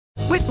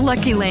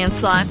Lucky Land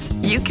Slots,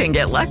 you can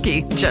get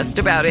lucky just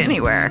about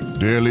anywhere.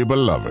 Dearly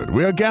beloved,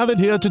 we are gathered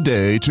here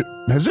today to...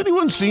 Has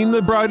anyone seen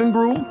the bride and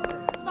groom?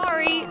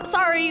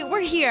 Sorry, we're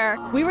here.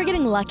 We were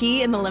getting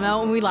lucky in the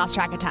limo and we lost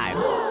track of time.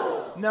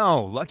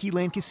 No, Lucky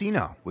Land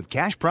Casino, with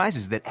cash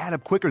prizes that add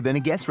up quicker than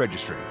a guest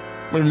registry.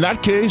 In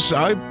that case,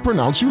 I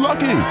pronounce you lucky.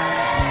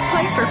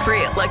 Play for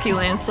free at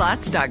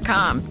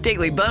LuckyLandSlots.com.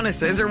 Daily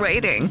bonuses are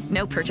waiting.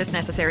 No purchase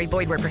necessary.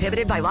 Void where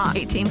prohibited by law.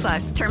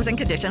 18+. Terms and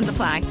conditions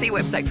apply. See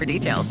website for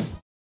details.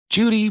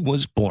 Judy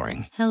was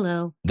boring.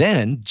 Hello.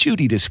 Then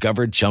Judy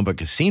discovered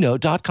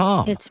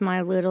ChumbaCasino.com. It's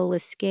my little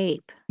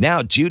escape.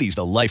 Now Judy's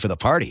the life of the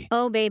party.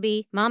 Oh,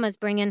 baby, mama's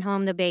bringing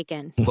home the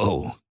bacon.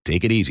 Whoa,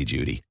 take it easy,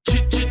 Judy.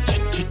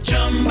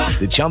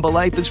 The Chumba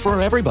life is for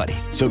everybody.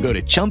 So go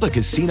to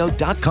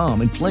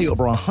ChumbaCasino.com and play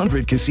over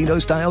 100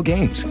 casino-style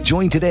games.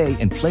 Join today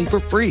and play for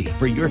free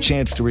for your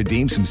chance to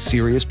redeem some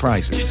serious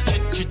prizes.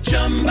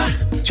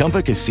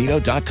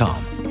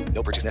 ChumbaCasino.com.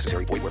 No purchase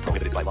necessary. Void where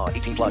prohibited by law.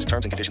 18+.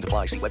 Terms and conditions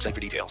apply. See website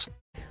for details.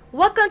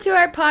 Welcome to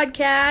our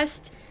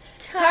podcast,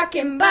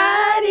 Talking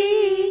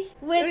Body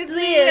with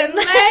Leah and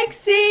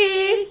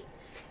Lexi.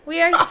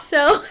 We are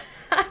so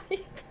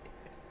happy.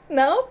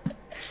 No?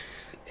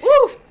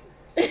 Woo!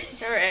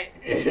 Alright,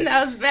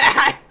 that was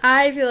bad.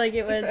 I feel like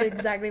it was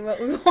exactly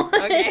what we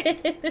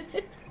wanted. Okay.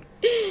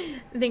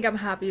 I think I'm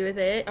happy with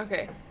it.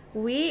 Okay.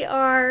 We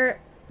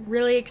are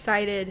really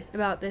excited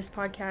about this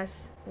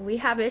podcast. We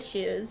have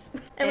issues,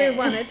 and we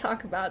want to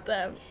talk about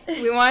them.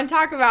 We want to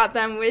talk about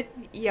them with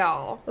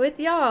y'all. With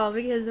y'all,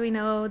 because we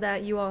know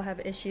that you all have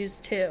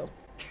issues too.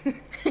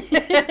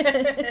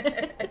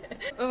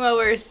 Well,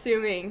 we're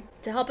assuming.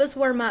 To help us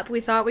warm up, we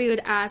thought we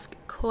would ask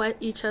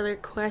each other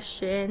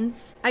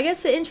questions. I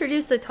guess to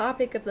introduce the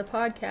topic of the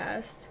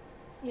podcast.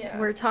 Yeah.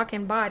 We're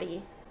talking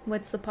body.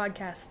 What's the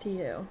podcast to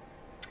you?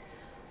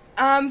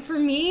 For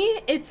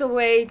me, it's a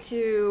way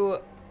to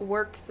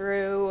work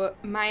through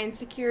my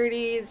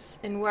insecurities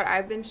and what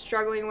I've been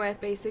struggling with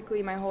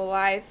basically my whole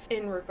life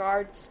in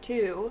regards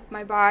to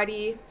my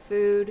body,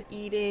 food,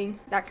 eating,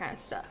 that kind of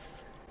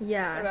stuff.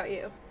 Yeah. What about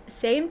you?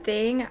 Same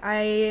thing.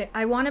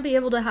 I want to be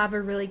able to have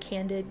a really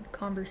candid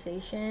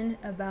conversation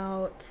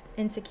about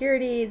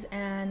insecurities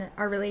and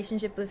our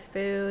relationship with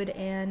food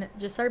and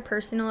just our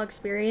personal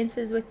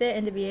experiences with it,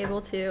 and to be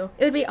able to,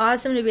 it would be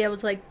awesome to be able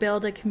to like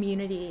build a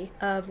community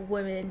of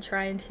women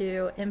trying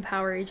to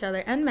empower each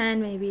other, and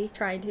men maybe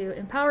trying to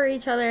empower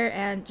each other,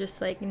 and just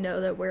like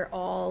know that we're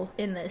all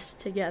in this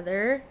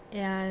together,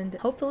 and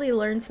hopefully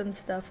learn some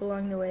stuff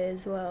along the way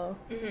as well.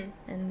 Mm-hmm.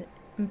 And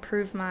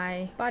improve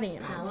my body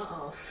image. Power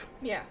off.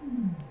 Yeah.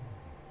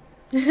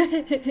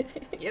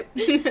 Yep.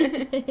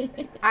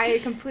 I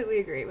completely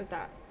agree with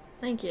that.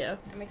 Thank you.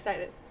 I'm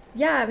excited.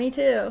 Yeah, me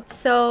too.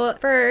 So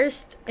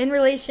first, in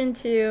relation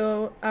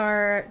to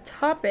our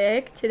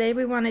topic, today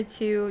we wanted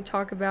to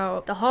talk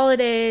about the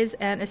holidays,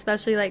 and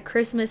especially like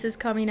Christmas is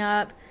coming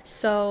up.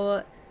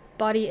 So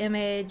body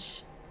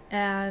image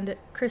and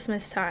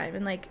Christmas time,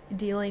 and like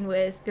dealing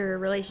with your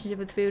relationship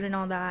with food and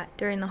all that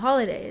during the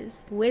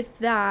holidays. With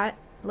that,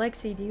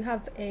 Lexi, do you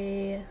have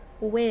a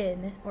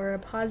win or a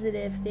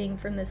positive thing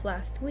from this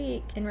last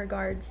week in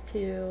regards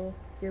to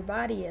your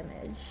body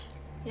image?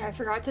 Yeah, I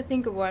forgot to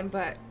think of one,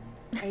 but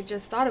I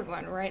just thought of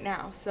one right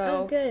now.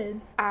 So, oh,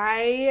 good.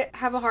 I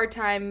have a hard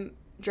time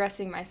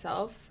dressing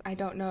myself. I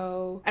don't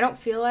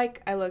feel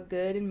like I look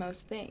good in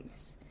most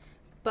things.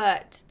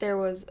 But there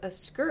was a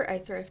skirt I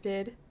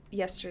thrifted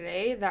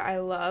yesterday that I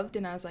loved,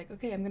 and I was like,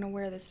 okay, I'm going to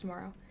wear this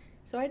tomorrow.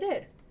 So I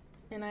did,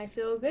 and I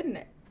feel good in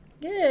it.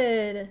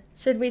 Good.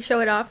 Should we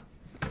show it off?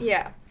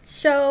 Yeah.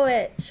 Show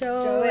it.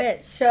 Fine.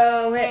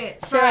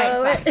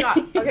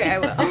 Okay, I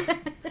will.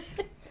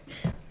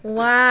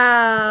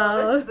 Wow.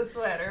 Well, this is the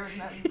sweater,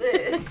 not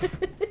this. Is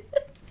the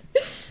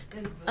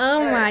Oh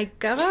skirt. my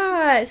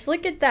gosh.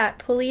 Look at that.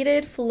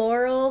 Pleated,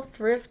 floral,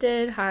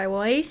 thrifted,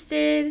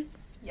 high-waisted.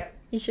 Yep.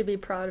 You should be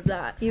proud of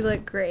that. You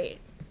look great.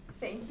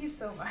 Thank you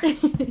so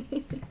much.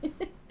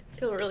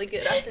 Feel really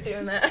good after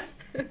doing that.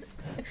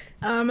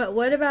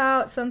 What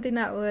about something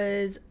that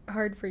was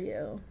hard for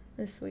you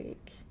this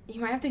week? You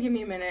might have to give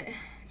me a minute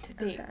to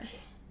think. Okay.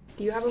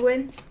 Do you have a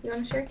win you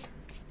want to share?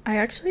 I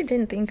actually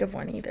didn't think of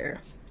one either.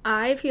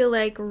 I feel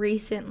like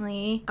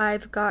recently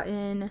I've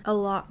gotten a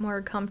lot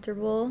more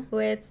comfortable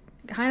with,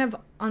 kind of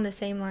on the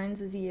same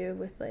lines as you,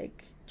 with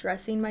like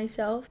dressing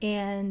myself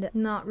and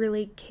not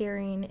really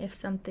caring if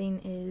something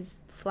is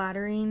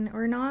flattering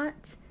or not.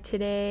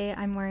 Today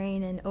I'm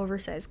wearing an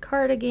oversized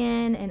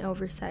cardigan and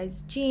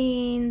oversized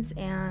jeans,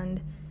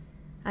 and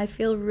I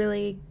feel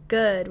really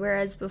good,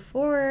 whereas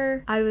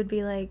before I would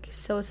be like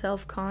so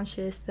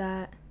self-conscious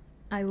that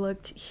I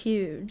looked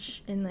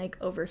huge in like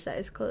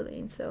oversized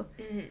clothing. So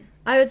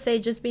I would say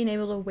just being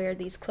able to wear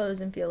these clothes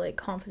and feel like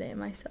confident in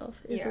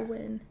myself is a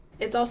win.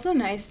 It's also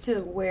nice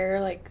to wear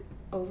like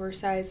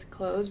oversized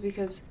clothes,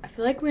 because I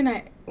feel like when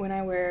I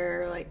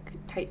wear like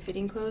tight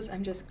fitting clothes,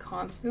 I'm just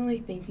constantly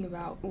thinking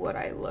about what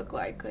I look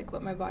like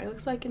what my body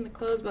looks like in the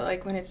clothes. But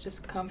like when it's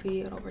just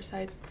comfy and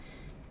oversized,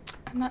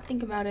 I'm not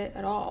thinking about it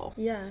at all.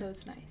 Yeah. So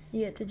it's nice.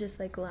 You get to just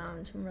like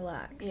lounge and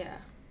relax. Yeah.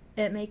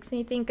 It makes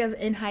me think of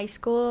in high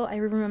school. I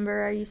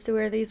remember I used to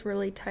wear these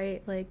really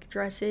tight like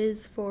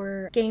dresses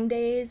for game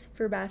days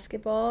for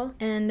basketball,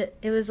 and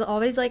it was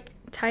always like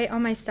tight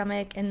on my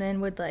stomach and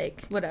then would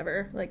like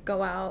whatever like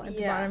go out at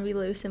the bottom, be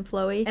loose and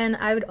flowy. And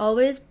I would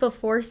always,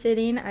 before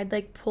sitting, I'd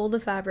like pull the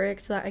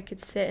fabric so that I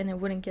could sit and it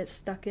wouldn't get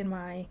stuck in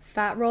my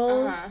fat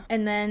rolls.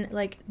 And then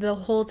like the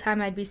whole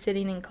time I'd be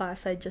sitting in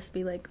class, I'd just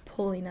be like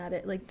pulling at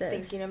it like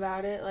this, thinking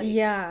about it,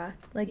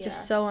 like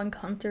just so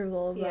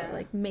uncomfortable about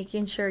like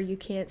making sure you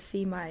can't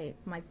see my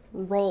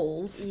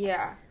rolls,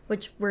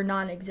 which were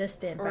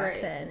non-existent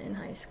back then in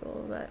high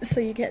school. But so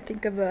you can't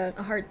think of a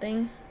hard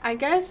thing? I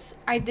guess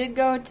I did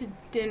go to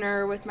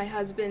dinner with my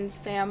husband's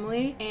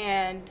family,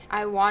 and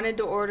I wanted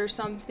to order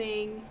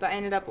something, but I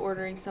ended up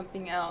ordering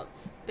something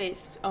else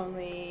based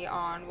only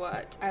on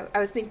what I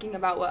was thinking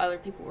about what other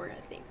people were going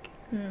to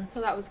think.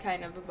 So that was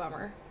kind of a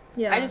bummer.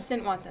 I just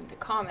didn't want them to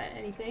comment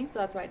anything, so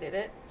that's why I did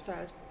it. So I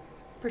was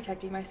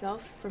protecting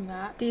myself from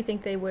that. Do you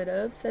think they would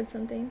have said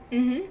something?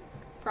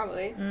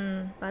 Probably.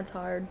 That's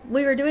hard.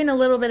 We were doing a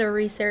little bit of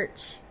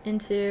research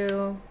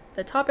into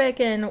the topic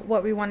and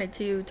what we wanted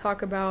to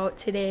talk about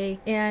today,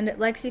 and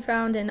Lexi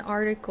found an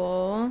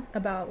article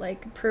about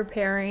like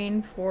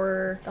preparing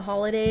for the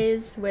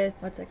holidays with,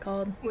 what's it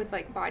called? With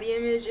like body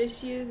image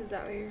issues, is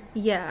that what you're...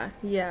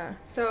 Yeah.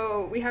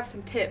 So we have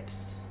some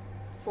tips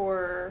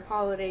for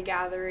holiday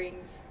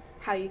gatherings,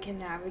 how you can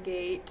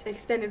navigate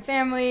extended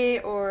family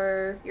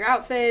or your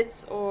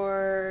outfits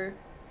or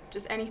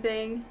just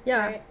anything.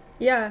 Right?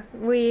 Yeah,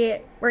 we're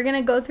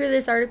gonna go through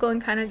this article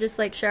and kind of just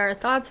like share our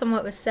thoughts on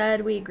what was said.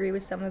 We agree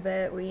with some of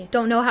it. We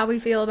don't know how we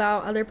feel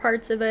about other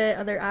parts of it,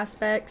 other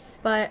aspects.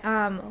 But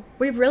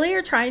we really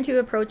are trying to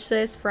approach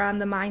this from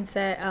the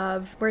mindset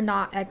of we're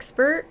not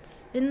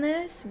experts in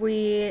this.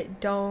 We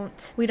don't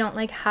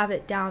like have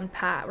it down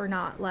pat. We're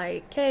not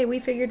like, okay, we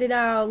figured it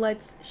out,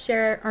 let's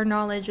share our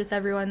knowledge with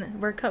everyone.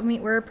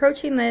 We're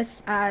approaching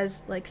this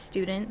as like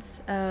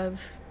students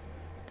of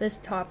this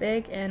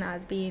topic and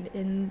as being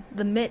in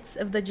the midst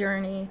of the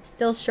journey,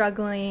 still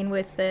struggling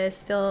with this,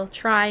 still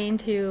trying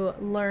to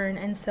learn.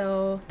 And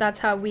so that's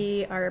how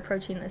we are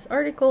approaching this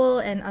article,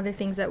 and other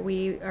things that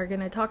we are going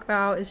to talk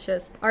about is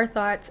just our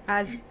thoughts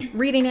as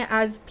reading it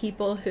as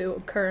people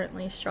who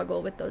currently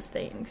struggle with those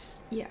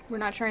things. Yeah, we're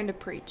not trying to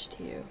preach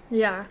to you.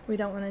 Yeah, we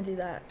don't want to do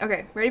that.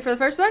 Okay, ready for the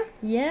first one?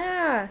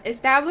 Yeah.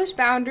 Establish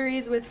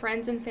boundaries with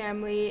friends and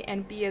family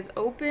and be as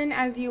open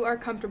as you are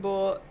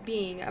comfortable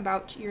being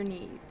about your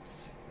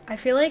needs. I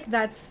feel like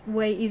that's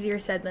way easier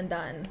said than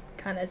done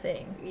kind of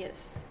thing.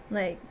 Yes.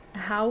 Like,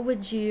 how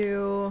would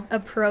you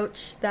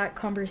approach that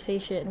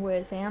conversation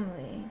with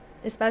family?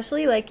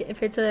 Especially, like,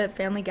 if it's a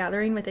family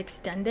gathering with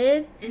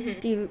extended,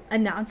 do you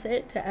announce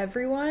it to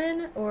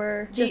everyone?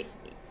 Or just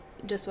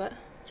what?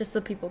 Just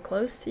the people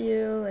close to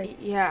you? Like,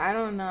 yeah, I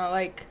don't know.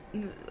 Like,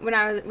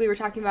 when we were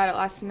talking about it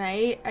last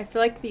night, I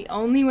feel like the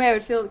only way I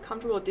would feel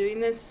comfortable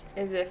doing this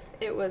is if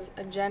it was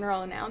a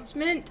general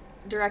announcement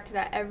directed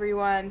at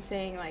everyone,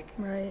 saying like,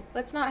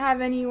 let's not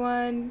have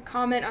anyone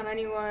comment on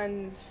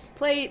anyone's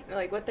plate,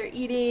 like what they're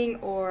eating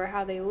or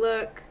how they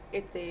look,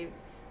 if they've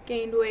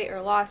gained weight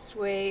or lost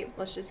weight.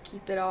 Let's just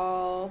keep it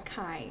all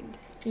kind.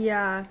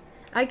 Yeah,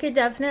 I could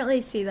definitely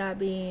see that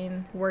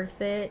being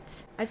worth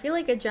it. I feel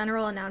like a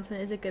general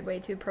announcement is a good way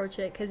to approach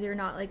it because you're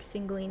not like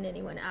singling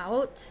anyone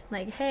out.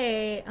 Like,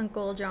 hey,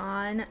 Uncle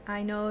John,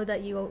 I know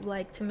that you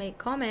like to make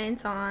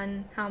comments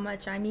on how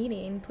much I'm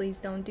eating. Please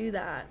don't do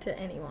that to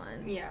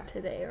anyone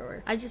today.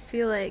 Or I just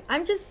feel like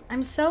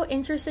I'm so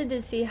interested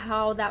to see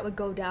how that would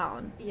go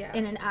down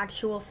in an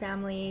actual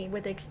family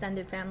with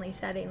extended family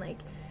setting. Like,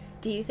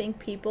 do you think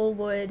people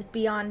would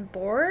be on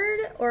board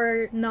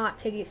or not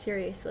take it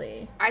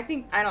seriously? I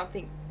think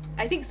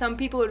some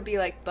people would be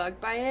like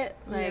bugged by it.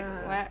 Like,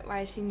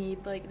 why does she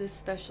need like this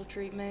special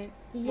treatment?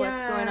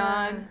 What's going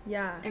on?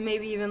 Yeah. And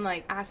maybe even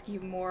like ask you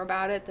more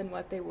about it than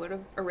what they would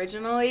have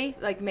originally.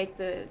 Like, make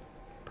the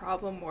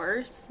problem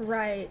worse.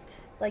 Right.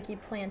 Like you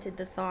planted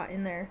the thought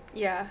in there.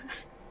 Yeah.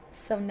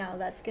 So now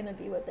that's gonna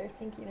be what they're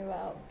thinking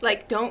about.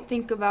 Like, don't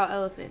think about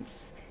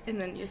elephants. And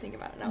then you're thinking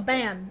about an elephant.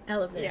 Bam!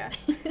 Elephant. Yeah.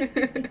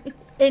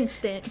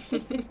 Instant.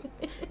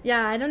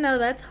 Yeah, I don't know.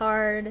 That's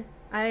hard.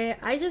 I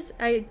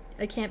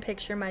can't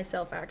picture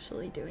myself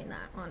actually doing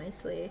that,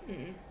 honestly.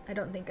 I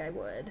don't think I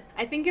would.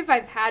 I think if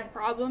I've had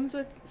problems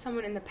with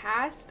someone in the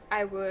past,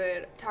 I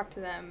would talk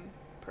to them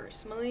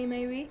personally,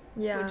 maybe.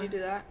 Yeah. Would you do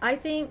that? I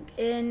think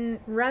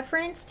in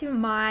reference to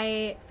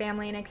my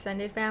family and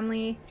extended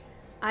family,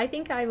 I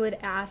think I would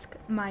ask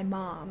my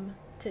mom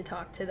to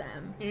talk to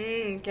them.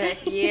 Okay,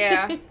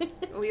 yeah.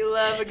 We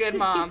love a good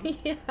mom.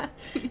 Yeah,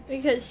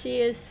 because she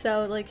is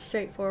so, like,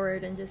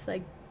 straightforward and just,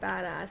 like,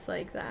 badass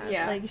like that.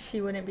 Yeah. Like, she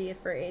wouldn't be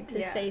afraid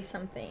to say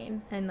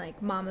something, and,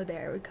 like, Mama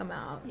Bear would come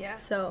out. Yeah.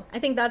 So, I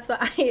think that's what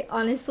I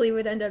honestly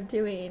would end up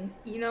doing.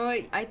 You know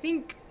what? I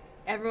think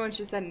everyone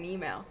should send an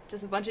email.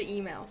 Just a bunch of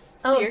emails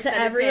Oh, to your to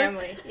extended everyone?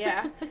 family.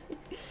 Yeah.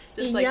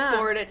 Just like Yeah.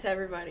 forward it to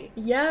everybody.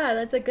 Yeah,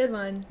 that's a good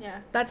one. Yeah.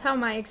 That's how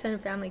my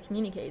extended family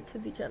communicates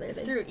with each other.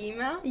 It's through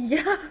email?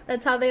 Yeah,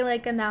 that's how they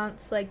like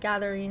announce like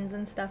gatherings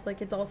and stuff.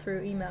 Like it's all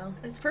through email.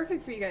 It's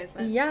perfect for you guys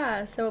then.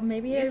 Yeah, so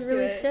maybe I Used to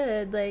really it.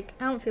 should. Like,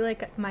 I don't feel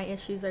like my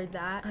issues are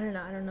that. I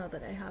don't know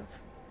that I have.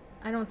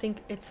 I don't think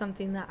it's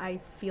something that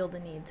I feel the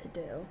need to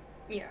do.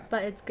 Yeah.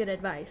 But it's good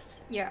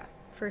advice Yeah.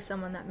 for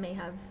someone that may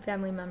have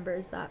family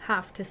members that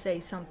have to say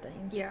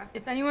something. Yeah.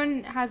 If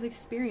anyone has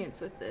experience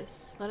with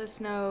this, let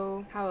us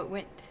know how it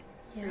went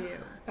for Yeah. you.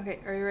 Okay,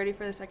 are you ready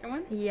for the second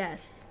one?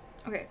 Yes.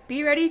 Okay.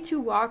 Be ready to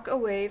walk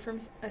away from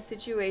a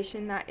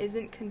situation that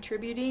isn't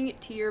contributing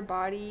to your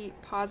body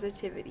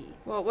positivity.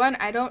 Well, one,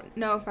 I don't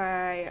know if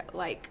I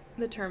like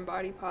the term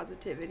body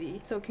positivity.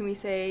 So can we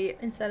say...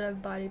 Instead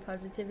of body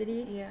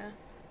positivity, Yeah.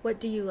 what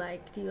do you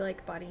like? Do you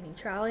like body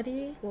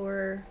neutrality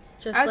or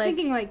just I was like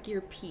thinking like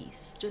your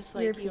peace. Just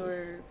like peace?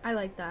 your... I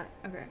like that.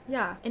 Okay.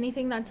 Yeah,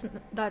 anything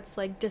that's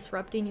like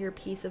disrupting your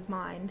peace of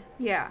mind.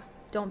 Yeah.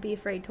 Don't be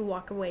afraid to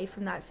walk away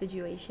from that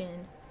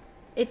situation.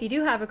 If you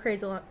do have a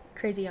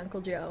crazy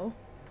Uncle Joe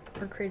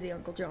or crazy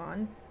Uncle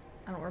John,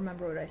 I don't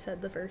remember what I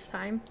said the first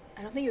time.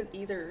 I don't think it was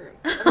either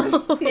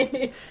of those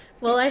names.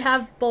 Well, I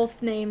have both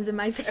names in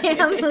my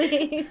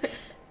family,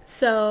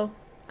 so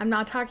I'm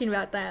not talking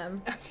about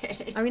them.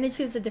 Okay. I'm gonna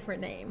choose a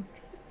different name.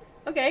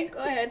 Okay, go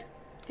ahead.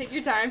 Take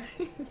your time.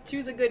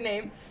 Choose a good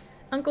name.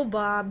 Uncle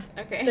Bob.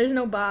 Okay. There's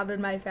no Bob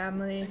in my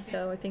family,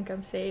 so I think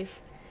I'm safe.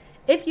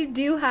 If you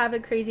do have a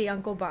crazy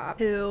Uncle Bob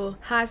who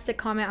has to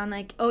comment on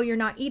like, oh, you're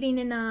not eating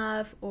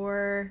enough,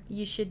 or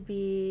you should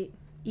be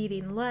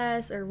eating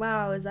less, or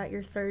wow, is that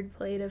your third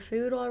plate of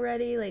food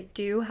already? Like,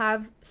 do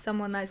have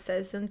someone that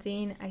says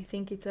something. I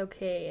think it's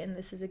okay, and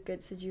this is a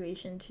good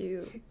situation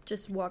to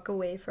just walk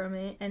away from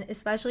it. And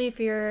especially if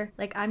you're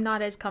like, I'm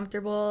not as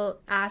comfortable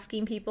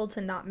asking people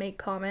to not make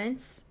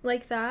comments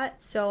like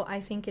that, so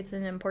I think it's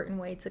an important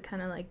way to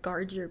kind of like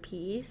guard your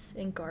peace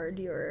and guard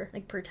your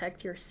like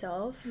protect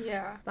yourself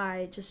Yeah.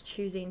 by just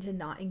choosing to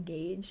not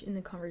engage in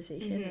the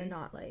conversation or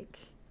not like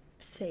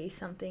say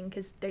something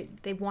because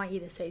they want you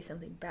to say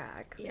something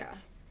back. Yeah.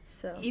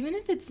 So Even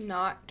if it's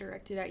not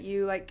directed at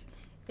you, like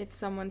if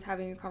someone's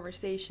having a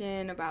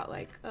conversation about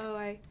like, oh,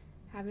 I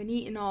haven't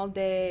eaten all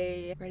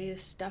day, ready to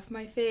stuff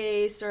my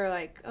face, or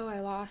like, oh, I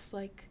lost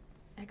like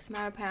X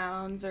amount of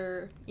pounds,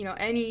 or, you know,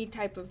 any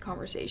type of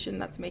conversation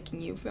that's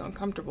making you feel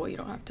uncomfortable, you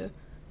don't have to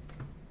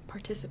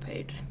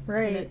participate in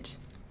Right. it.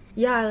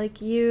 yeah,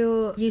 like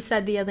you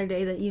said the other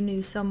day that you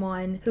knew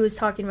someone who was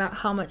talking about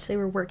how much they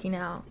were working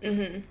out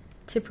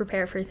to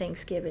prepare for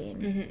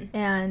Thanksgiving.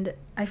 And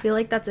I feel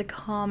like that's a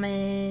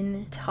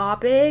common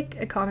topic,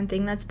 a common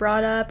thing that's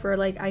brought up, or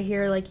like I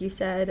hear, like you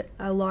said,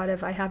 a lot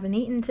of I haven't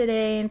eaten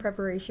today in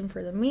preparation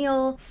for the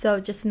meal. So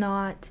just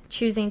not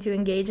choosing to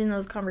engage in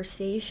those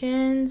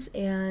conversations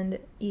and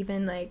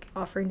even like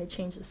offering to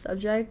change the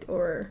subject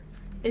or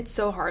It's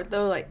so hard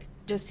though, like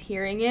just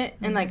hearing it.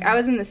 And like I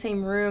was in the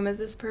same room as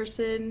this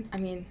person. I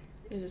mean,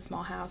 it was a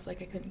small house,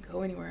 like I couldn't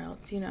go anywhere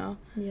else, you know?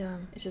 yeah.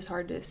 It's just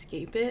hard to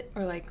escape it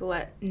or like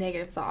let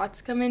negative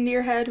thoughts come into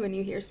your head when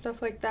you hear stuff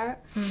like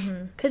that.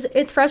 Because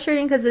it's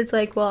frustrating because it's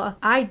like, well,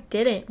 I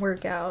didn't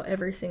work out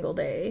every single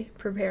day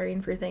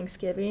preparing for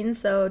Thanksgiving,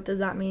 so does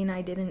that mean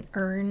I didn't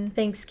earn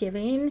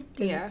Thanksgiving?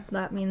 Does Yeah.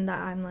 that mean that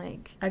I'm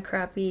like a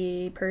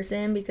crappy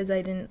person because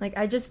I didn't, like,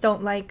 I just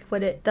don't like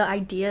the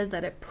idea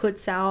that it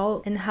puts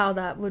out and how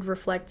that would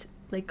reflect,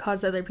 like,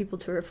 cause other people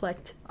to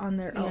reflect on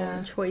their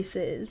own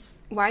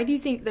choices. Why do you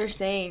think they're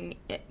saying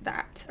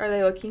that? Are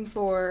they looking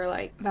for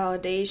like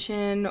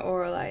validation,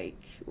 or like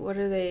what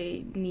are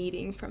they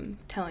needing from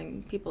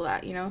telling people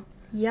that, you know?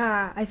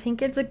 Yeah, I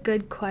think it's a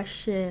good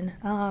question.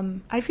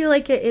 I feel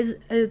like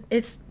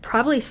it's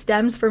probably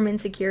stems from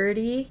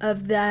insecurity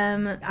of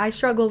them. I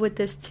struggle with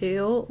this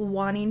too,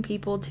 wanting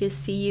people to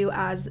see you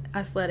as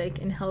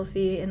athletic and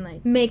healthy and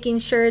like making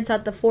sure it's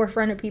at the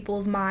forefront of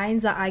people's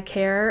minds that I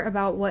care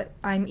about what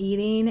I'm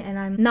eating and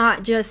I'm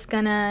not just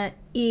gonna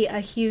eat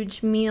a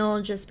huge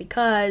meal just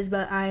because,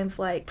 but I've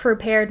like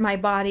prepared my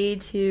body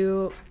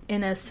to,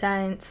 in a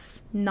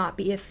sense, not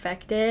be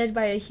affected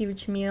by a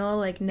huge meal,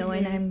 like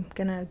knowing I'm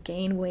gonna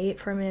gain weight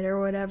from it or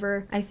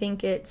whatever. I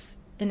think it's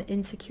an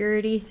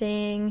insecurity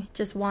thing,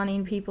 just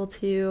wanting people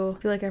to,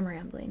 I feel like I'm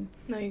rambling.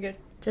 No, you're good.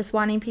 Just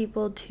wanting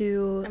people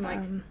to,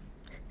 I'm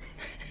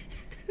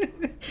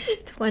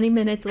like 20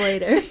 minutes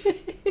later.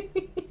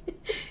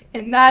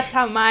 And that's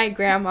how my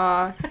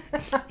grandma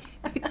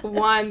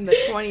won the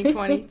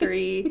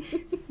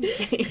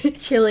 2023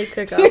 chili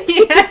cook-off.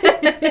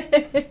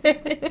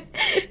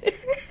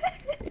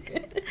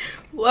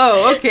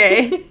 Whoa,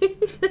 okay.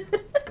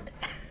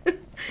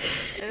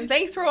 And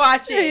thanks for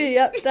watching.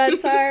 Yep,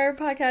 that's our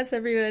podcast,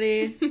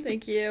 everybody.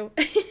 Thank you.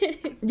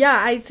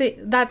 Yeah, I think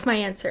that's my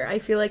answer. I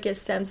feel like it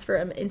stems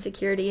from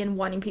insecurity and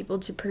wanting people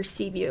to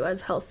perceive you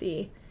as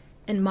healthy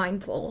and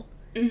mindful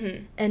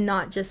and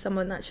not just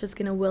someone that's just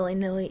gonna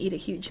willy-nilly eat a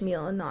huge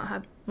meal and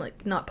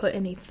not put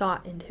any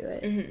thought into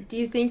it. Do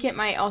you think it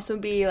might also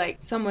be like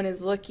someone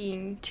is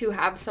looking to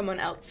have someone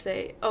else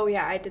say, oh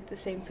yeah, I did the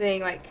same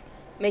thing, like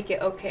make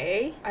it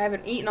okay? I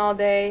haven't eaten all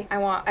day.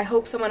 I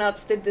hope someone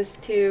else did this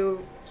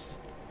too,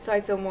 so I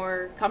feel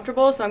more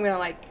comfortable, so I'm gonna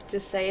like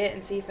just say it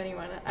and see if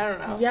anyone, I don't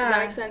know. Yeah. Does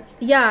that make sense?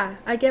 Yeah,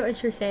 I get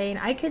what you're saying.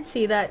 I could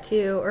see that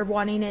too, or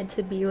wanting it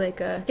to be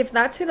like if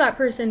that's who that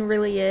person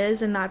really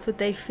is and that's what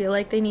they feel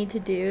like they need to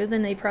do,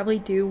 then they probably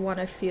do want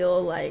to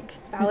feel like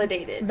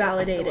Validated.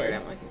 That's the word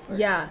I'm looking for.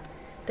 Yeah.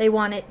 They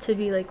want it to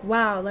be like,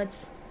 wow,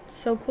 that's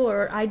so cool,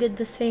 or I did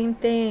the same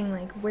thing,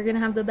 like we're gonna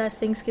have the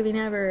best Thanksgiving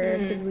ever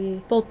because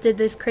we both did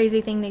this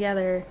crazy thing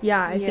together.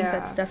 I think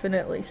that's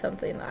definitely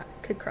something that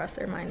could cross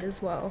their mind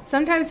as well.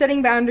 Sometimes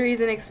setting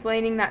boundaries and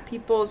explaining that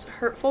people's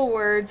hurtful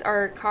words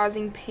are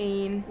causing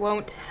pain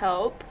won't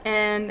help,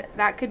 and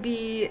that could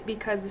be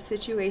because the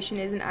situation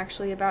isn't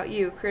actually about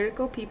you.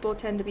 Critical people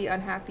tend to be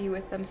unhappy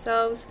with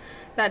themselves.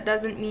 That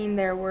doesn't mean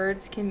their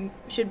words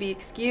should be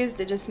excused.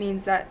 It just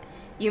means that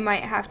you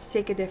might have to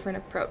take a different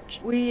approach.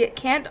 We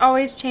can't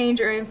always change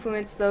or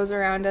influence those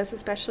around us,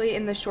 especially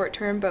in the short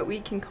term, but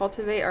we can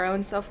cultivate our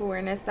own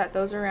self-awareness that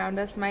those around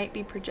us might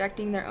be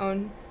projecting their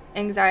own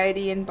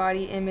anxiety and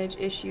body image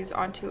issues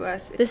onto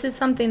us. This is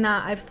something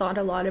that I've thought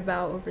a lot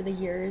about over the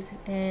years,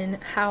 and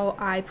how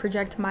I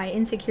project my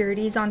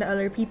insecurities onto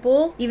other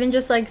people. Even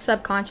just like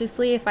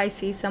subconsciously, if I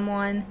see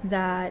someone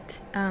that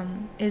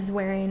is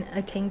wearing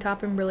a tank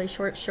top and really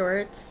short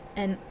shorts,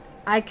 and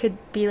I could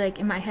be like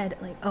in my head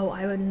like, oh,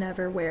 I would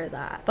never wear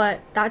that,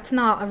 but that's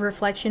not a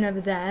reflection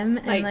of them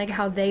and like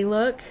how they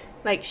look.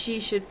 Like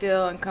she should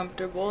feel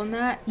uncomfortable in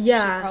that.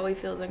 Yeah, she probably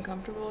feels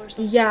uncomfortable or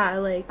something. Yeah,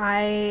 like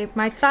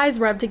my thighs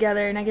rub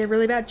together and I get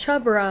really bad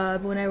chub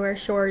rub when I wear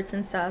shorts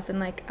and stuff, and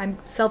like I'm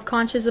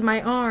self-conscious of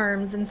my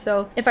arms, and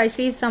so if I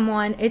see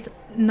someone, it's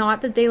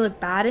not that they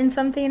look bad in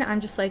something, I'm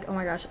just like, oh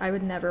my gosh, I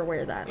would never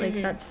wear that.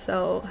 Like that's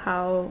so,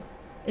 how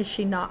is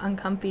she not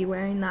uncomfy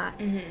wearing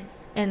that?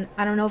 And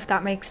I don't know if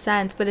that makes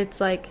sense, but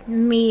it's like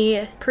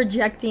me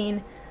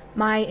projecting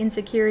my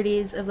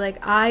insecurities of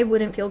like, I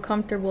wouldn't feel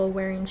comfortable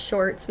wearing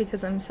shorts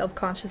because I'm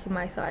self-conscious of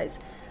my thighs.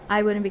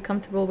 I wouldn't be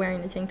comfortable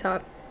wearing a tank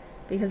top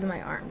because of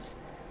my arms.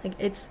 Like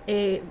it's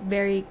a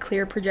very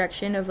clear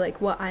projection of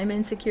like what I'm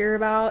insecure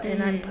about,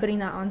 and I'm putting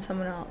that on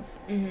someone else.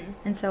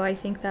 And so I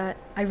think that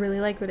I really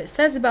like what it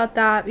says about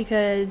that,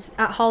 because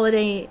at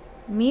holiday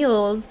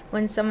meals,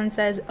 when someone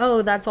says,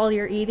 oh, that's all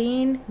you're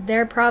eating,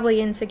 they're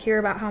probably insecure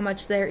about how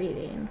much they're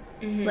eating.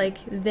 Like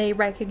they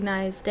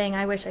recognize, dang,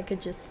 I wish I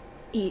could just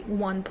eat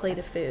one plate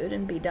of food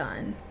and be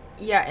done.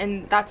 Yeah,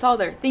 and that's all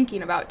they're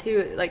thinking about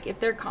too. Like if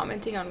they're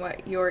commenting on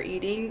what you're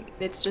eating,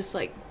 it's just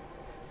like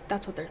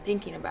that's what they're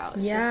thinking about.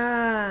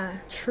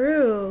 It's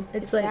true.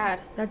 It's like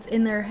sad. That's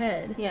in their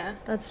head. Yeah,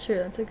 that's true.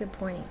 That's a good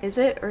point. Is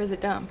it, or is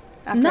it dumb?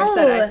 After I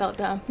said I felt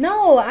dumb.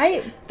 No,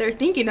 they're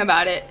thinking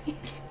about it.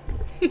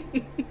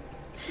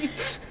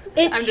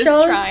 I'm just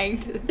trying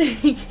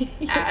to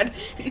add.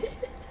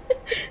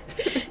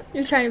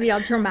 You're trying to be all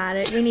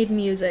dramatic. We need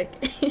music.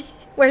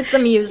 Where's the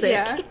music?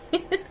 Yeah.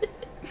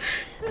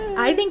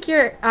 I think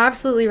you're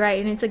absolutely right,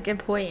 and it's a good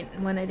point,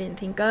 one I didn't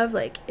think of.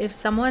 Like, if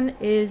someone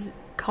is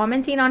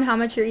commenting on how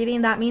much you're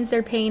eating, that means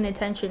they're paying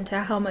attention to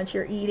how much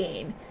you're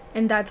eating,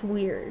 and that's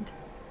weird.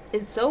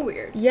 It's so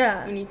weird.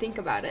 Yeah. When you think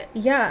about it.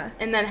 Yeah.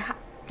 And then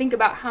think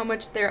about how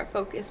much they're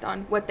focused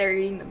on what they're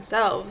eating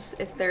themselves,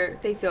 if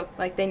they feel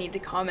like they need to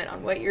comment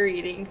on what you're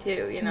eating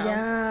too, you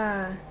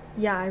know?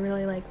 Yeah, I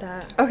really like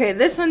that. Okay,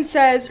 this one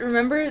says,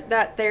 remember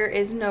that there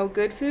is no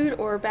good food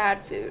or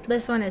bad food.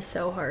 This one is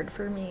so hard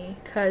for me,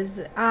 because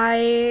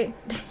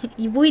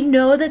we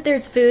know that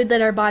there's food that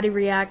our body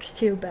reacts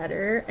to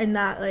better, and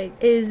that like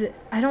is,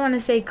 I don't want to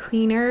say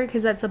cleaner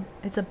because it's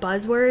a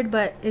buzzword,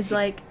 but is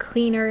like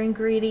cleaner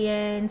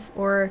ingredients,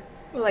 or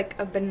like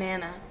a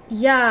banana.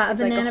 Yeah, a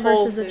banana like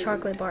versus a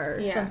chocolate bar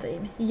or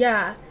something.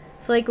 Yeah.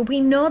 So like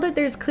we know that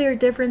there's clear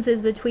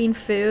differences between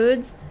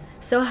foods.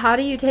 So how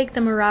do you take the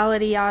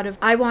morality out of,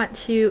 I want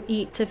to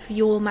eat to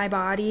fuel my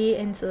body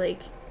and to like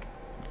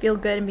feel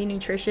good and be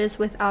nutritious,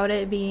 without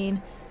it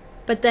being,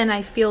 but then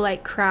I feel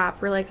like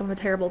crap, or like I'm a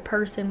terrible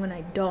person when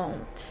I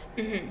don't.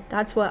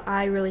 That's what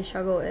I really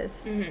struggle with.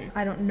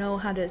 I don't know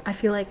how to, I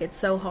feel like it's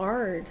so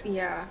hard.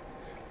 Yeah.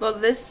 Well,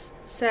 this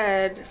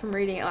said, from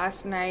reading it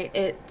last night,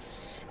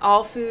 it's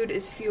all food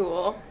is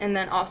fuel, and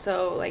then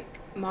also like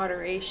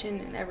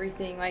moderation and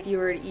everything. Like you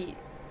were to eat,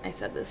 I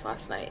said this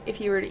last night, if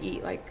you were to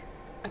eat like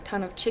a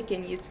ton of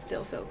chicken, you'd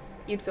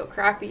feel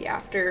crappy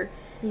after.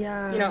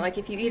 Yeah. You know, like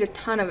if you eat a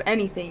ton of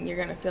anything, you're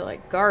gonna feel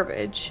like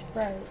garbage.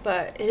 Right.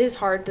 But it is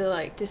hard to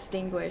like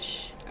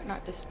distinguish,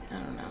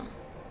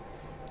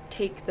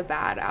 take the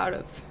bad out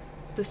of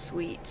the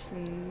sweets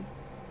and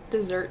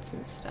desserts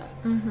and stuff.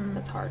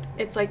 That's hard.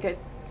 It's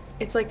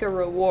like a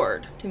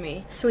reward to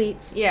me.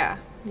 Sweets. Yeah.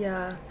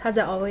 Yeah. Has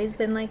it always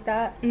been like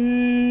that?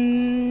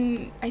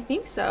 I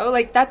think so.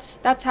 Like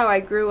that's how I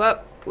grew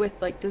up with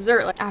like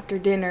dessert. Like after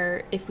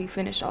dinner, if we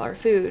finished all our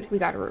food, we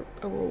got a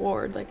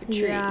reward, like a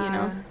treat, you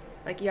know?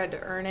 Like, you had to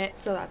earn it.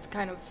 So that's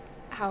kind of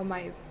how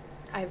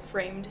I've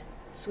framed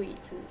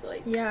sweets, is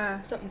like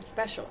something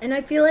special. And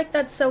I feel like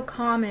that's so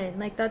common.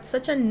 Like, that's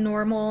such a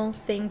normal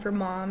thing for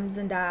moms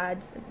and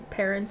dads and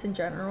parents in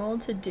general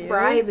to do.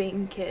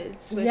 Bribing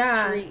kids with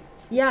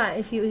treats. Yeah,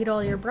 if you eat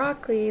all your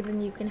broccoli,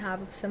 then you can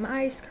have some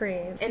ice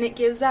cream. And it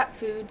gives that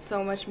food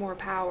so much more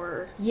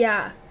power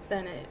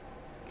than it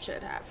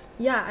should have.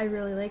 Yeah, I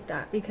really like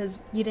that,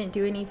 because you didn't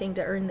do anything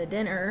to earn the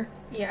dinner.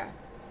 Yeah.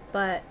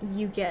 But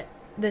you get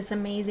this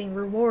amazing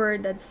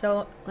reward that's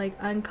so, like,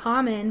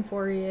 uncommon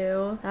for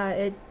you.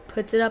 It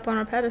puts it up on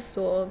a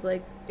pedestal of,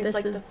 like, it's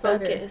like the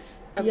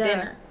focus of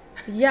dinner.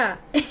 Yeah.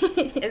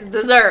 It's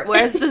dessert.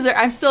 Where's dessert?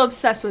 I'm still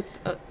obsessed with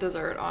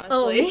dessert,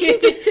 honestly.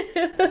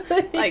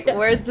 Oh, like,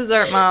 where's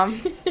dessert,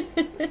 Mom?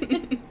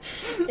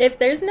 If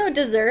there's no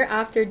dessert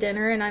after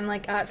dinner and I'm,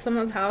 like, at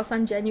someone's house,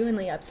 I'm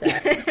genuinely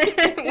upset.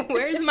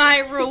 Where's my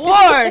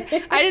reward?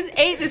 I just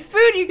ate this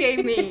food you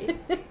gave me.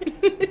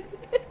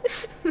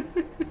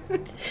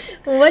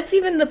 What's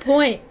even the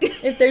point?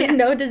 If there's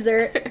no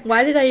dessert,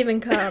 why did I even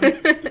come?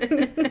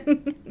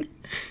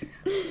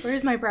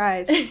 Where's my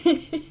prize?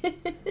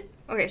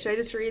 Okay, should I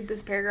just read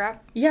this paragraph?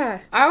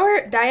 Yeah.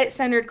 Our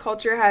diet-centered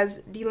culture has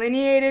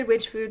delineated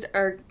which foods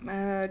are...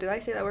 did I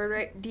say that word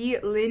right?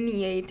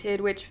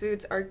 Delineated which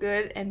foods are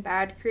good and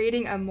bad,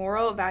 creating a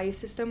moral value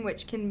system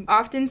which can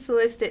often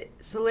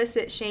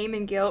solicit shame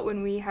and guilt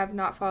when we have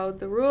not followed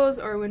the rules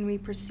or when we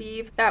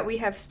perceive that we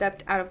have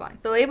stepped out of line.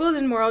 The labels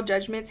and moral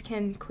judgments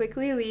can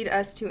quickly lead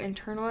us to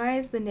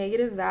internalize the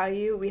negative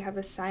value we have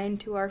assigned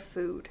to our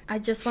food. I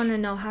just want to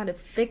know how to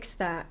fix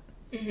that.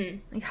 Mm-hmm.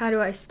 Like, how do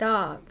I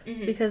stop?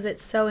 Mm-hmm. Because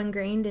it's so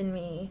ingrained in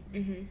me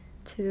mm-hmm.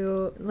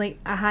 to, like,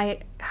 I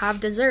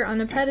have dessert on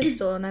a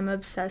pedestal and I'm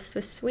obsessed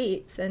with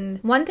sweets. And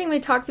one thing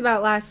we talked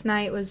about last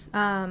night was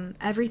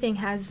everything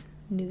has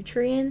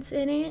nutrients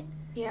in it.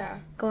 Yeah.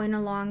 Going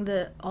along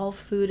the all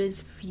food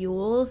is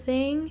fuel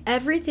thing.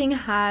 Everything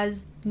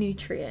has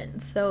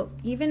nutrients. So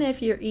even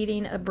if you're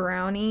eating a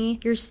brownie,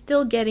 you're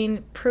still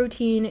getting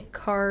protein,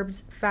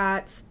 carbs,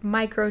 fats,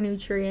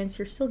 micronutrients.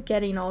 You're still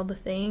getting all the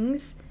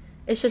things.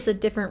 It's just a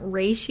different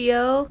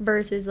ratio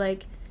versus,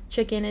 like,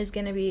 chicken is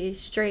going to be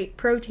straight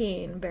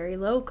protein, very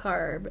low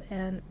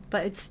carb,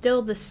 but it's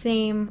still the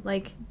same,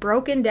 like,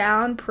 broken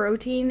down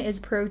protein is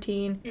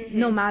protein mm-hmm.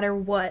 no matter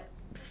what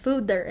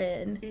food they're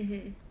in.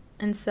 Mm-hmm.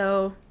 And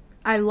so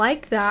I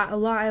like that a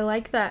lot. I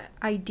like that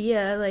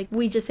idea. Like,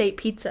 we just ate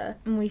pizza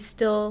and we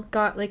still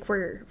got, like,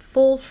 we're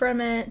full from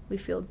it. We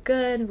feel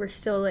good. We're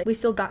still, like, we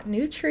still got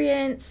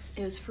nutrients.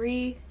 It was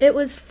free. It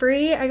was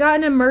free. I got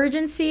an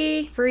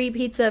emergency free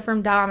pizza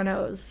from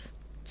Domino's.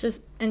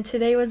 And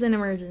today was an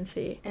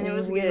emergency. And it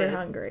was we good. We were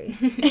hungry.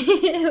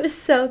 It was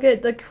so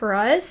good. The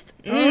crust.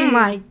 Oh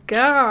my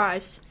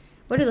gosh.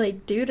 What did they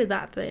do to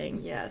that thing?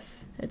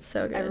 Yes. It's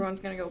so good. Everyone's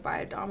going to go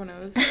buy a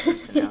Domino's.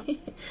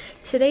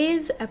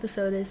 Today's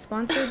episode is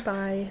sponsored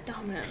by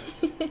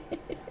Domino's.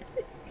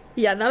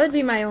 Yeah, that would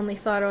be my only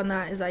thought on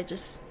that, is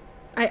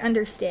I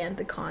understand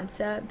the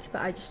concept,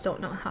 but I just don't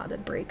know how to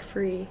break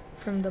free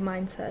from the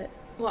mindset.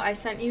 Well, I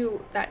sent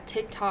you that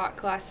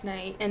TikTok last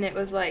night, and it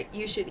was like,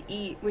 you should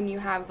eat when you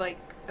have, like,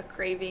 a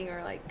craving,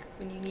 or, like,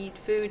 when you need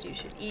food, you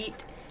should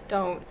eat.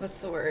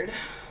 What's the word?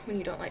 When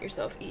you don't let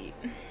yourself eat.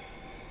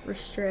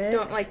 Restrict.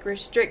 Don't, like,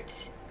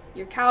 restrict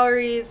your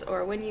calories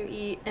or when you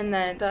eat. And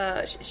then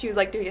she was,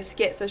 like, doing a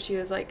skit, so she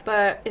was like,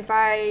 but if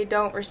I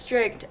don't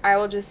restrict, I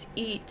will just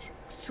eat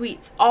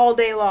sweets all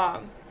day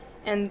long.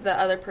 And the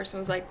other person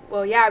was like,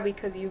 well, yeah,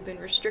 because you've been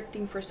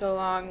restricting for so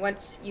long.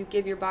 Once you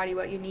give your body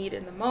what you need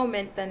in the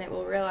moment, then it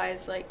will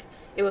realize, like,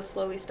 it will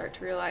slowly start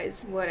to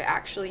realize what it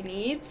actually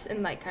needs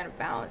and, like, kind of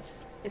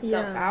balance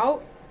itself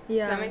out.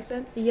 Yeah. Does that make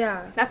sense?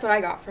 Yeah. That's what I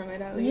got from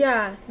it, at least.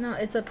 Yeah. No,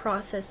 it's a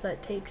process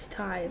that takes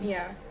time.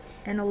 Yeah.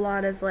 And a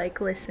lot of,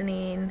 like,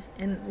 listening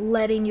and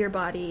letting your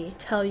body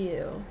tell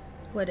you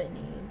what it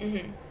needs.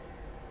 Mm-hmm.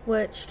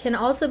 Which can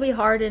also be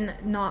hard and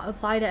not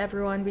apply to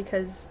everyone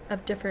because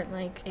of different,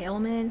 like,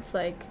 ailments.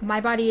 Like,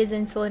 my body is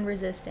insulin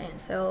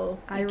resistant, so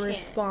I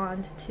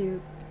respond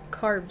to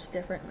carbs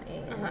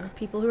differently. And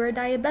people who are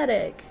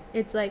diabetic,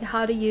 it's like,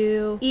 how do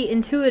you eat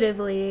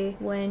intuitively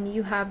when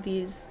you have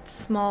these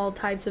small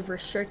types of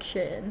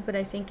restriction? But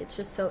I think it's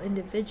just so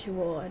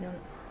individual. I don't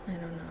know.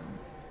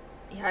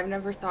 Yeah, I've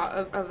never thought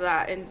of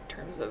that in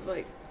terms of,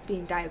 like,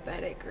 being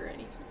diabetic or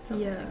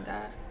something like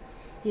that.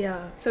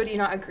 Yeah. So do you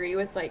not agree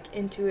with, like,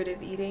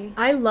 intuitive eating?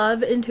 I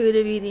love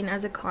intuitive eating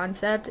as a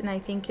concept, and I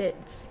think it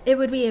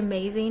would be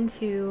amazing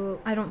to,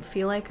 I don't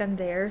feel like I'm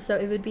there, so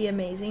it would be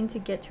amazing to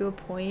get to a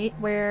point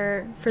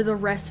where for the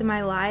rest of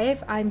my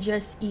life, I'm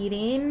just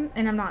eating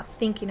and I'm not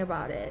thinking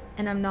about it.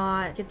 And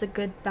it's a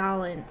good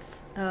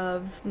balance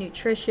of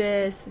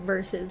nutritious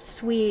versus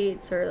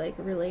sweets or, like,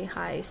 really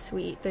high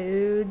sweet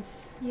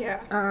foods.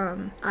 Yeah.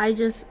 I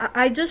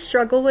just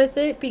struggle with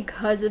it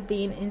because of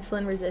being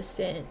insulin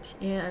resistant,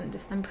 and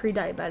I'm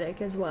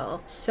pre-diabetic as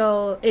well.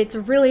 So it's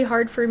really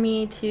hard for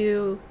me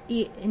to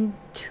eat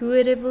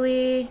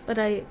intuitively, but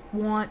I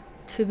want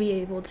to be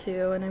able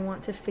to, and I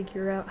want to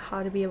figure out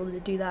how to be able to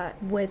do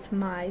that with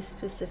my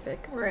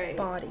specific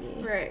body.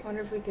 Right. I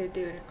wonder if we could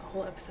do a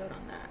whole episode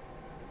on that.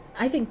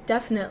 I think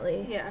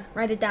definitely. Yeah.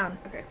 Write it down.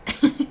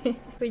 Okay.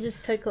 We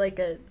just took like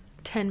a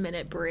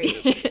 10-minute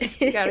break.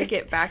 Gotta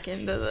get back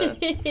into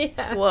the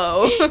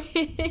flow.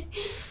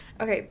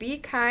 Okay, be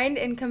kind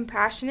and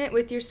compassionate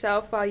with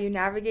yourself while you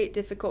navigate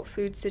difficult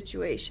food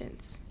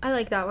situations. I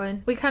like that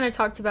one. We kind of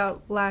talked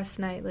about last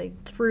night,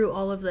 like, through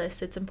all of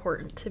this, it's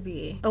important to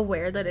be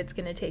aware that it's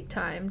going to take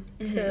time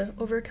to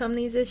overcome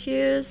these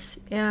issues.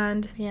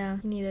 And, yeah,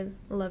 you need to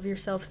love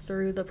yourself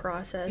through the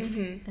process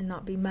and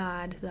not be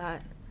mad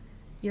that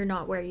you're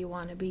not where you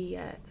want to be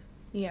yet.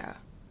 Yeah.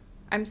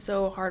 I'm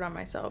so hard on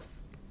myself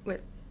with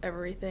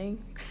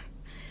everything.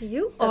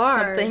 You That's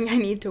are. something I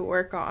need to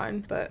work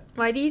on, but...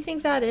 Why do you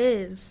think that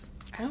is?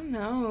 I don't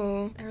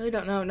know. I really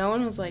don't know. No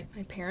one was like...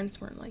 My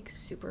parents weren't, like,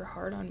 super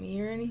hard on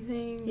me or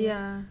anything.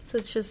 Yeah. So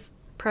it's just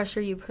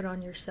pressure you put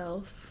on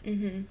yourself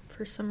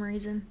for some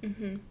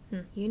reason.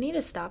 You need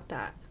to stop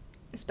that.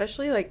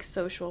 Especially, like,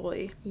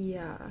 socially.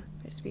 Yeah.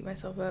 I just beat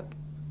myself up.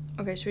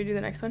 Okay, should we do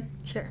the next one?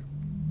 Sure.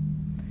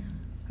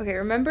 Okay,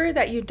 remember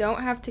that you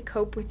don't have to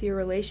cope with your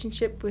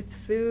relationship with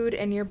food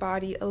and your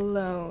body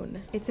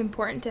alone. It's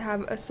important to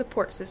have a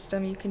support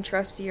system you can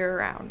trust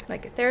year-round,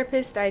 like a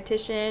therapist,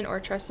 dietitian, or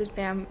trusted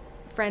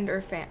friend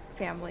or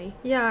family.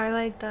 Yeah, I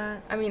like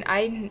that. I mean,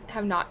 I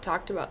have not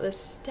talked about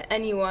this to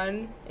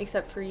anyone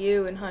except for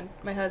you and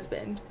my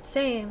husband.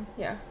 Same.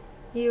 Yeah.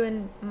 You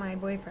and my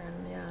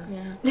boyfriend, yeah.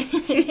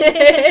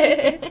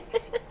 Yeah.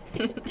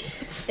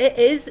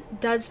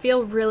 It does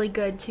feel really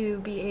good to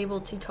be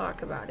able to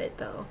talk about it,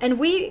 though. And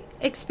we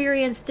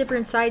experience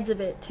different sides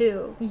of it,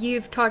 too.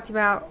 You've talked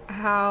about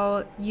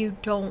how you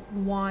don't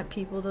want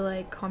people to,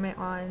 like, comment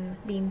on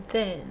being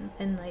thin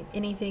and, like,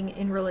 anything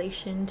in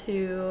relation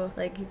to,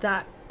 like,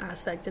 that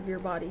aspect of your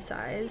body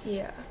size.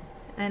 Yeah.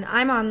 And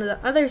I'm on the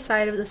other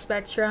side of the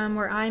spectrum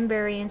where I'm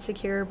very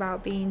insecure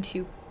about being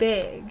too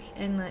big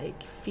and,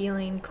 like,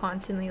 feeling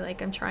constantly like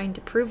I'm trying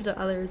to prove to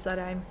others that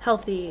I'm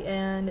healthy.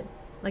 And,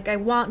 like, I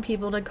want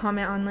people to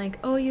comment on, like,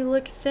 oh, you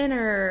look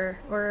thinner,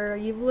 or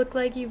you look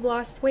like you've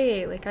lost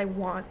weight. Like, I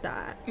want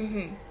that.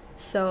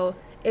 So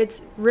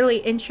it's really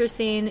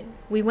interesting.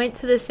 We went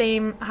to the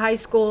same high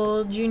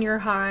school, junior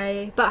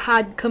high, but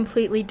had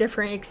completely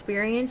different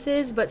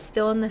experiences, but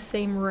still in the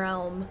same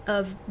realm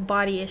of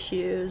body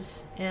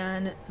issues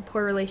and a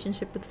poor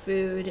relationship with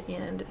food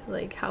and,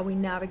 like, how we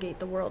navigate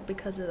the world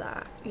because of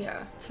that.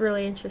 Yeah. It's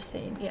really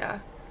interesting.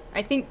 Yeah.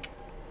 I think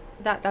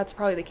that's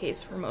probably the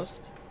case for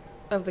most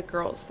of the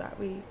girls that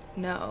we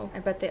know. I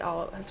bet they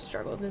all have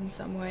struggled in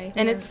some way.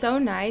 And it's so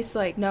nice,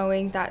 like,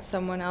 knowing that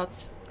someone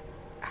else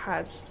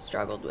has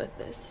struggled with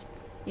this,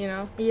 you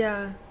know?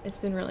 Yeah. It's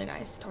been really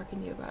nice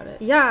talking to you about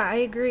it. Yeah, I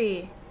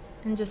agree.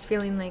 And just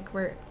feeling like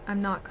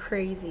I'm not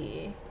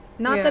crazy.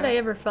 Not that I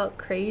ever felt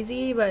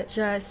crazy, but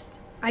just,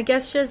 I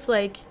guess just,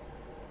 like,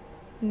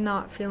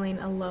 not feeling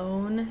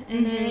alone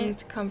in it.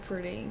 It's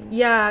comforting.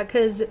 Yeah,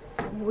 because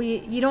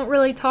you don't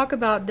really talk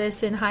about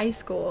this in high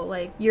school.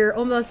 Like, you're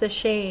almost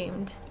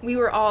ashamed. We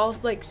were all,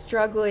 like,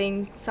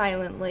 struggling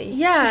silently.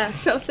 Yeah.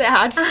 It's so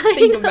sad to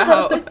think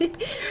about.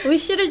 We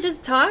should have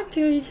just talked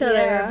to each other,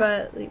 Yeah.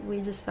 but I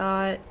just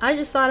thought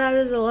I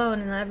was alone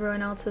and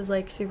everyone else was,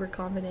 like, super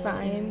confident.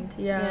 Fine. And,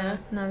 yeah.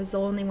 And I was the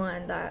only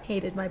one that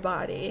hated my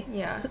body.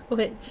 Yeah.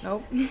 Which,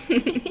 Nope.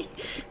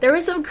 there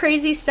was some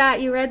crazy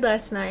stat you read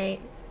last night.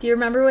 Do you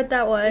remember what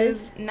that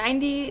was?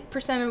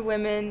 90% of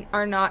women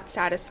are not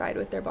satisfied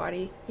with their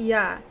body.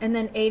 Yeah, and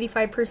then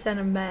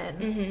 85% of men.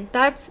 Mm-hmm.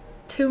 That's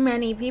too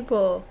many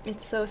people.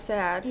 It's so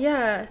sad.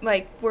 Yeah.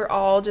 Like, we're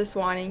all just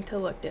wanting to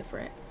look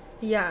different.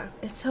 Yeah.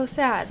 It's so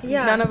sad.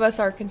 Yeah. None of us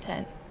are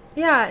content.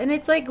 Yeah, and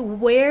it's like,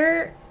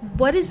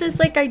 what is this,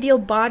 like, ideal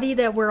body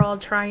that we're all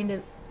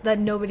that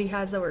nobody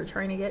has that we're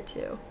trying to get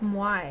to? And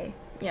why?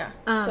 Yeah.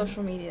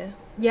 Social media.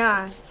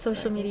 Yeah,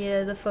 social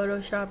media, the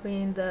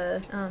photoshopping,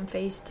 the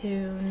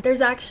Facetune.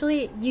 There's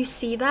actually, you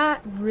see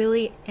that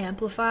really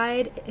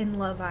amplified in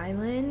Love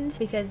Island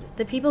because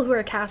the people who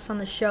are cast on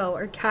the show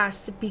are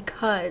cast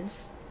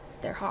because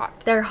they're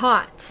hot. They're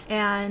hot.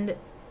 And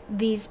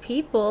these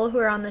people who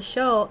are on the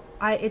show,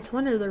 it's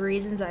one of the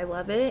reasons I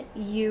love it.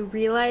 You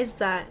realize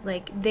that,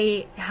 like,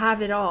 they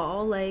have it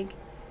all. Like,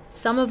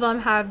 some of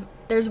them have...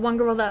 There's one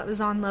girl that was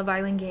on Love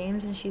Island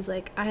Games, and she's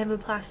like, I have a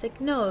plastic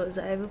nose,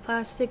 I have a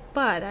plastic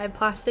butt, I have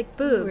plastic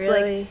boobs.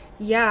 Really? Like,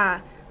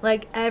 yeah.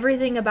 Like,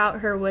 everything about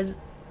her was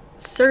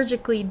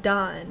surgically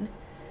done.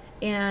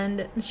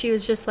 And she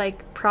was just,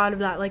 like, proud of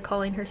that, like,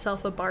 calling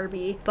herself a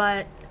Barbie.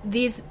 But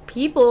these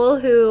people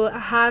who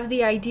have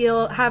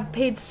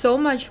paid so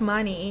much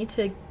money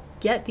to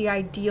get the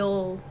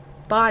ideal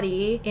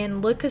body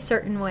and look a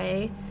certain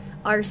way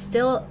are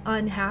still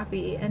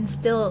unhappy and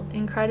still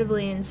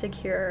incredibly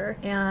insecure,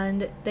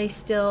 and they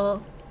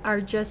still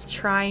are just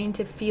trying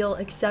to feel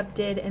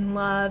accepted and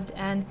loved,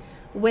 and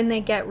when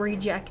they get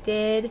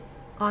rejected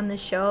on the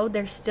show,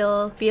 they're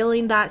still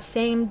feeling that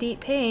same deep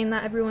pain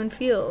that everyone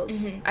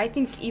feels. I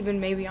think even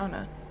maybe on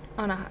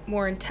a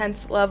more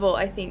intense level,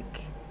 I think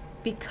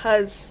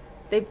because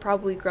they've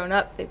probably grown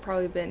up. They've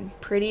probably been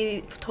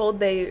told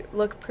they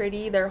look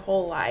pretty their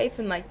whole life,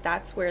 and like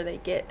that's where they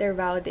get their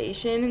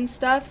validation and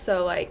stuff.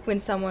 So like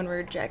when someone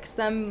rejects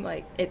them,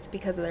 like it's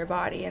because of their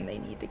body and they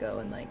need to go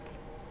and like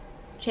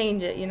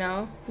change it, you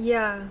know?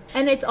 Yeah.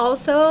 And it's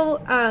also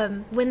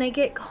when they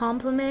get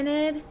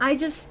complimented,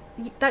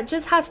 that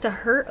just has to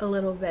hurt a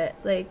little bit.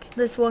 Like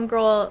this one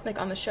girl,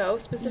 Like on the show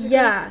specifically?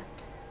 yeah,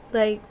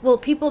 like, well,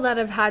 people that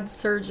have had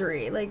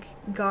surgery, like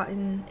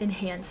gotten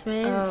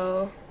enhancements.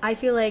 Oh. I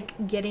feel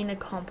like getting a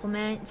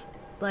compliment,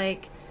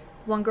 like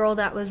one girl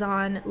that was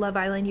on Love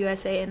Island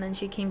USA and then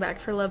she came back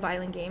for Love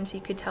Island Games, you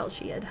could tell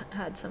she had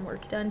had some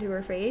work done to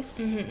her face.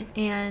 Mm-hmm.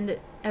 And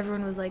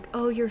everyone was like,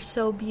 oh, you're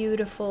so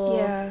beautiful.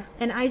 Yeah.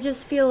 And I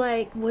just feel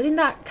like, wouldn't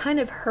that kind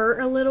of hurt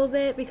a little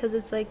bit? Because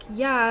it's like,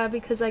 yeah,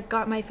 because I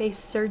got my face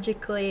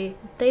surgically.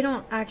 They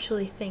don't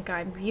actually think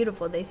I'm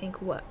beautiful. They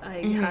think what I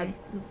had.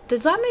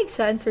 Does that make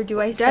sense, or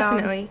do I sound...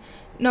 Definitely.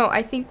 No,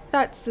 I think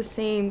that's the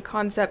same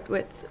concept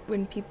with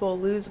when people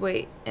lose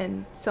weight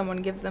and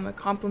someone gives them a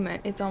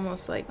compliment. It's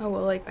almost like, oh,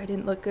 well, like, I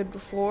didn't look good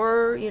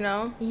before, you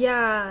know?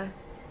 Yeah.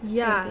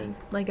 Yeah. thing.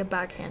 Like a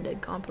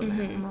backhanded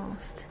compliment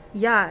almost.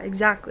 Yeah,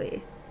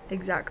 exactly.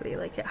 Exactly.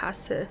 Like it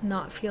has to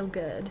not feel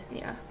good.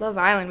 Yeah. Love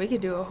Island, we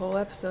could do a whole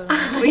episode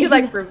on it. We could,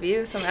 like,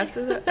 review some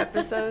episodes.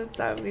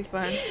 That would be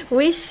fun.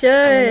 We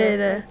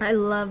should. I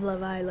love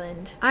Love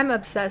Island. I'm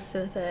obsessed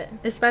with it.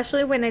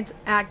 Especially when it's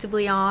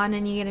actively on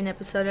and you get an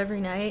episode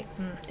every night.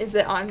 Is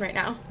it on right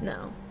now?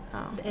 No.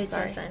 Oh, It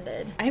sorry. just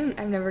ended.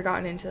 I've never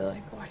gotten into,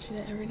 like, watching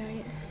it every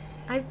night.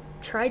 I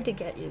tried to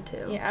get you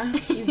to. Yeah.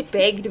 You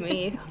begged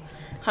me.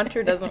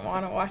 Hunter doesn't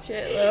want to watch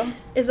it, though.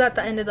 Is that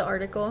the end of the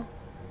article?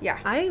 Yeah.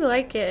 I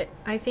like it.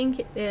 I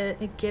think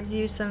it gives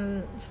you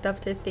some stuff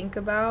to think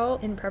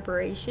about in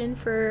preparation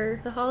for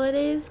the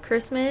holidays.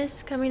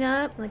 Christmas coming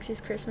up.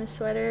 Lexi's Christmas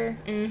sweater.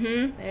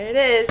 Mm-hmm. There it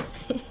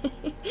is.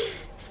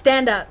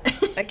 Stand up.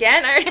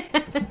 Again?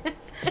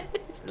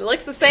 It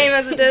looks the same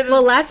as it did.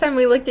 Well, last time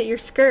we looked at your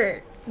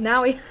skirt.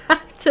 Now we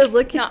have to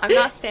look No, at... I'm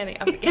not standing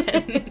up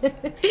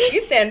again.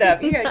 You stand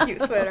up. You got a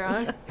cute sweater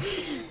on.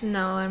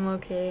 No, I'm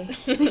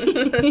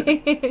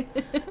okay.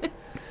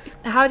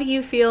 How do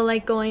you feel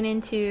like going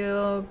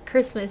into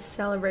Christmas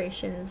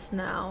celebrations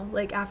now?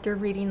 Like after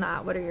reading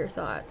that, what are your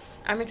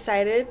thoughts? I'm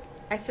excited.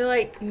 I feel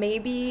like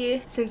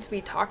maybe since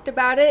we talked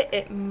about it,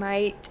 it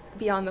might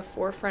be on the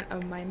forefront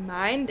of my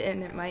mind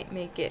and it might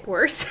make it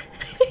worse.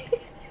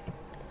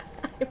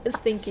 I was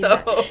thinking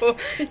so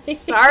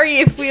sorry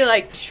if we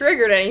like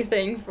triggered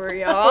anything for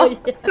y'all.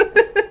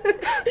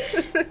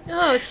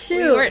 Oh, shoot.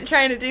 We weren't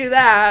trying to do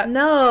that.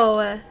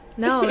 No,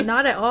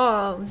 not at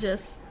all.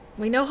 Just,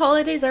 we know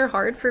holidays are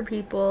hard for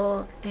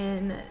people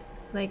and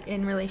like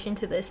in relation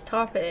to this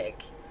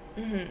topic.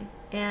 Mm-hmm.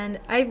 And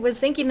I was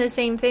thinking the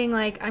same thing,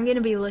 like I'm going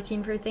to be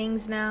looking for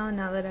things now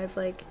that I've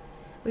like,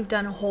 we've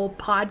done a whole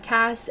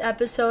podcast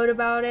episode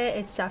about it.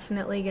 It's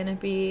definitely going to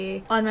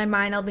be on my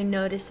mind. I'll be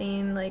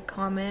noticing like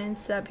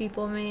comments that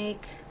people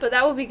make. But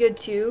that will be good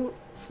too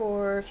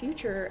for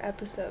future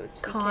episodes.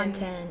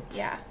 Content.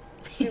 Yeah.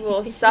 We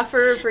will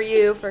suffer for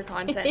you for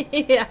content.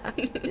 Yeah.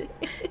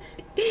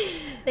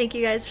 Thank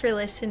you guys for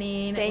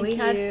listening. Thank you. We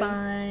had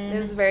fun. It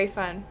was very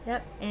fun.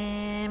 Yep.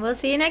 And we'll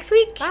see you next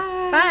week.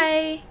 Bye.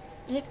 Bye.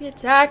 If you're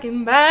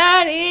talking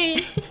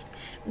body,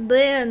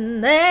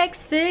 then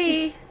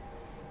Lexi.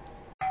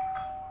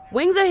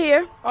 Wings are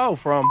here. Oh,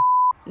 from...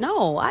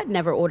 No, I'd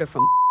never order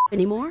from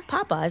anymore.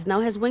 Popeyes now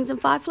has wings in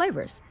 5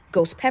 flavors.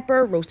 Ghost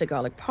pepper, roasted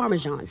garlic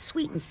parmesan,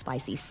 sweet and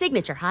spicy,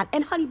 signature hot,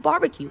 and honey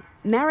barbecue.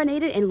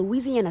 Marinated in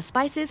Louisiana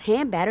spices,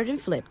 hand-battered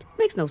and flipped.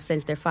 Makes no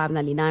sense they're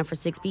 $5.99 for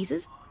 6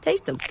 pieces.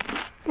 Taste them.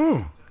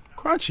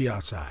 Crunchy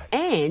outside.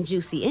 And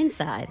juicy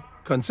inside.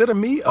 Consider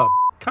me a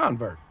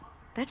convert.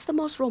 That's the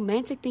most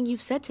romantic thing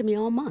you've said to me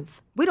all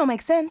month. We don't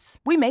make sense.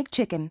 We make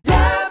chicken.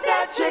 Love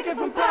that chicken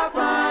from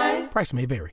Popeyes. Price may vary.